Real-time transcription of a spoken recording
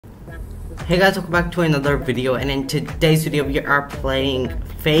Hey guys, welcome back to another video, and in today's video we are playing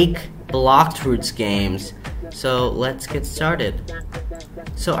fake Bloxfruits games. So let's get started.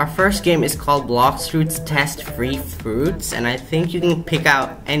 So our first game is called Bloxfruits Test Free Fruits, and I think you can pick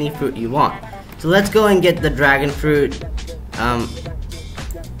out any fruit you want. So let's go and get the dragon fruit.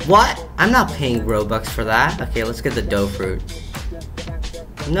 What? I'm not paying Robux for that. Okay, let's get the dough fruit.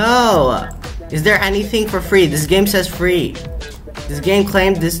 No! Is there anything for free? This game says free. This game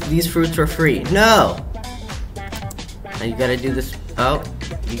claimed these fruits were free. No! Now you gotta do this. Oh,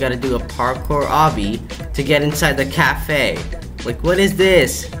 you gotta do a parkour obby to get inside the cafe. Like, what is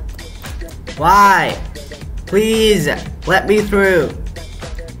this? Why? Please, let me through.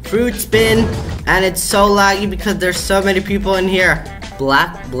 Fruit spin, and it's so laggy because there's so many people in here.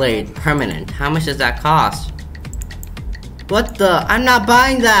 Black blade, permanent. How much does that cost? What the? I'm not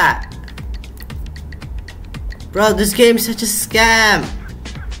buying that! Bro, this game is such a scam!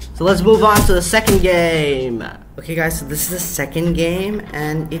 So let's move on to the second game. Okay guys, so this is the second game,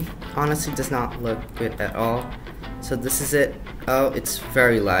 and it honestly does not look good at all. So this is it. Oh, it's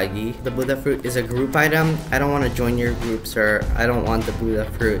very laggy. The Buddha fruit is a group item. I don't want to join your group, sir. I don't want the Buddha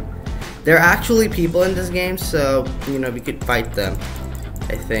fruit. There are actually people in this game, so, you know, we could fight them,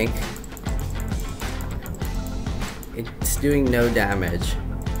 I think. It's doing no damage.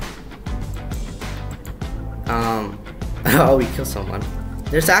 Oh, we killed someone.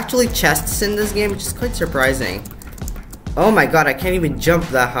 There's actually chests in this game, which is quite surprising. Oh my god, I can't even jump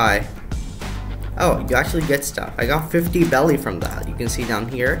that high. Oh, you actually get stuff. I got 50 belly from that. You can see down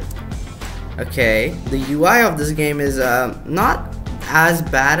here. Okay, the UI of this game is not as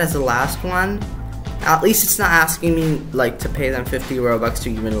bad as the last one. At least it's not asking me like to pay them 50 Robux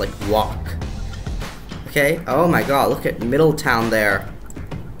to even like walk. Okay, oh my god, look at Middletown there.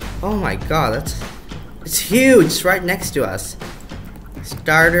 Oh my god, it's huge. It's right next to us.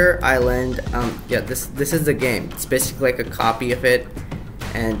 Starter Island. Yeah, this is the game. It's basically like a copy of it.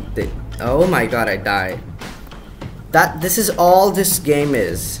 And oh my god, I died. This is all this game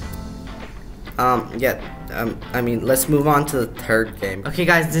is. I mean, let's move on to the third game. Okay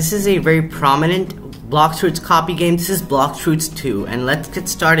guys, this is a very prominent Bloxfruits copy game. This is Bloxfruits 2, and let's get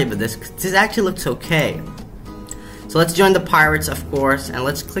started with this. This actually looks okay. So let's join the pirates, of course, and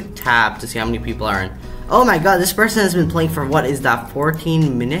let's click tab to see how many people are in. Oh my god, this person has been playing for, what is that,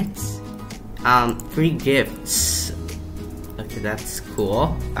 14 minutes? Free gifts. Okay, that's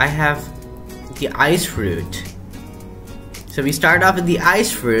cool. I have the ice fruit. So we start off with the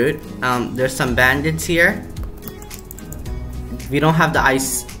ice fruit. There's some bandits here. We don't have the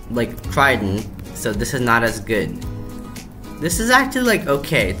ice, like, trident, so this is not as good. This is actually, like,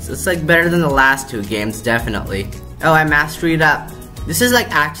 okay. It's like better than the last two games, definitely. Oh, I mastered up. This is like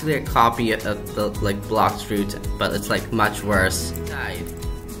actually a copy of the like Bloxfruits, but it's like much worse.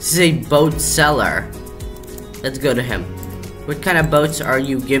 This is a boat seller. Let's go to him. What kind of boats are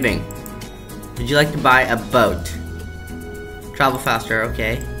you giving? Would you like to buy a boat? Travel faster,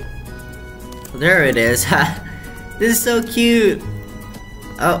 okay. There it is. This is so cute.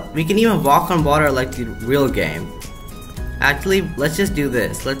 Oh, we can even walk on water like the real game. Actually, let's just do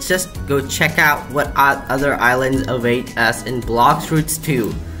this. Let's just go check out what other islands await us in Bloxfruits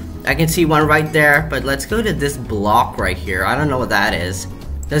 2. I can see one right there, but let's go to this block right here. I don't know what that is.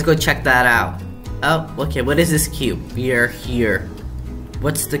 Let's go check that out. Oh, okay, what is this cube? We are here.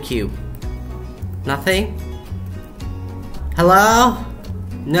 What's the cube? Nothing? Hello?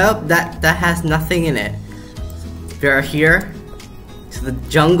 Nope, that has nothing in it. We are here. So the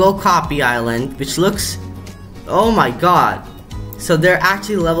jungle copy island, which looks... Oh my god. So they're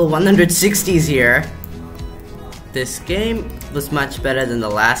actually level 160s here. This game was much better than the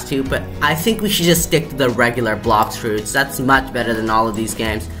last two, but I think we should just stick to the regular Bloxfruits. That's much better than all of these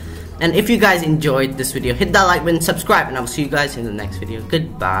games. And if you guys enjoyed this video, hit that like button, subscribe, and I will see you guys in the next video.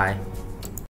 Goodbye.